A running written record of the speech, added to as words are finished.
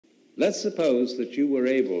Let's suppose that you were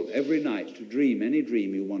able every night to dream any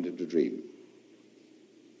dream you wanted to dream.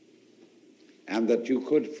 And that you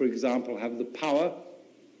could, for example, have the power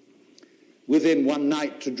within one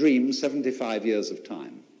night to dream 75 years of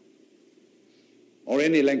time, or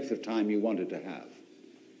any length of time you wanted to have.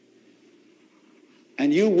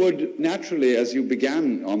 And you would naturally, as you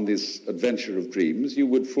began on this adventure of dreams, you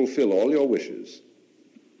would fulfill all your wishes.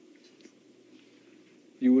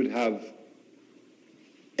 You would have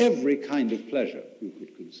every kind of pleasure you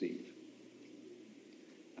could conceive.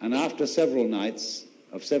 And after several nights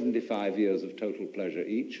of 75 years of total pleasure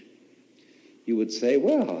each, you would say,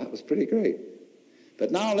 well, that was pretty great. But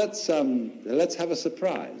now let's have a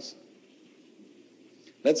surprise.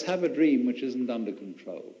 Let's have a dream which isn't under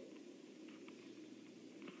control.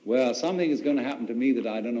 Well, something is going to happen to me that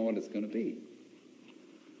I don't know what it's going to be.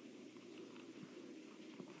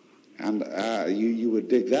 And you would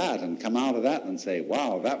dig that and come out of that and say,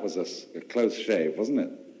 wow, that was a close shave, wasn't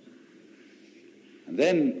it? And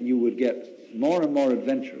then you would get more and more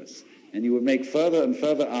adventurous, and you would make further and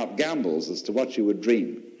further out gambles as to what you would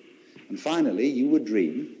dream. And finally, you would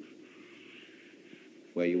dream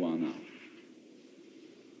where you are now.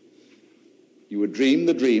 You would dream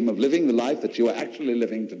the dream of living the life that you are actually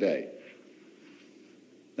living today.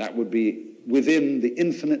 That would be within the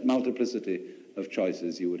infinite multiplicity of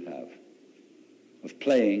choices you would have, of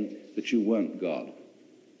playing that you weren't God.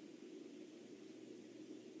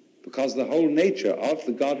 Because the whole nature of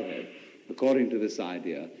the Godhead, according to this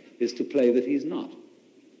idea, is to play that he's not.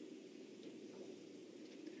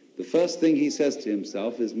 The first thing he says to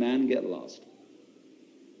himself is, man, get lost.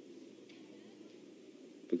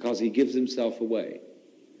 Because he gives himself away.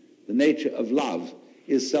 The nature of love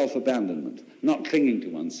is self-abandonment, not clinging to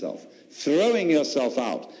oneself. Throwing yourself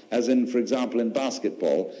out, as in, for example, in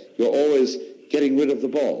basketball, you're always getting rid of the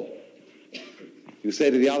ball. You say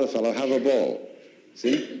to the other fellow, have a ball.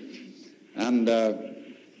 See? And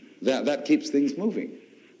that keeps things moving.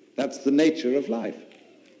 That's the nature of life.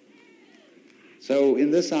 So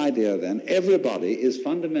in this idea, then, everybody is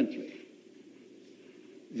fundamentally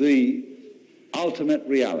the ultimate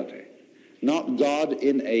reality. Not God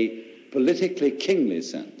in a politically kingly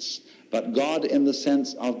sense, but God in the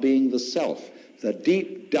sense of being the self, the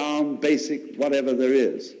deep down basic whatever there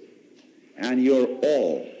is. And you're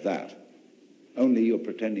all that, only you're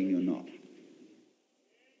pretending you're not.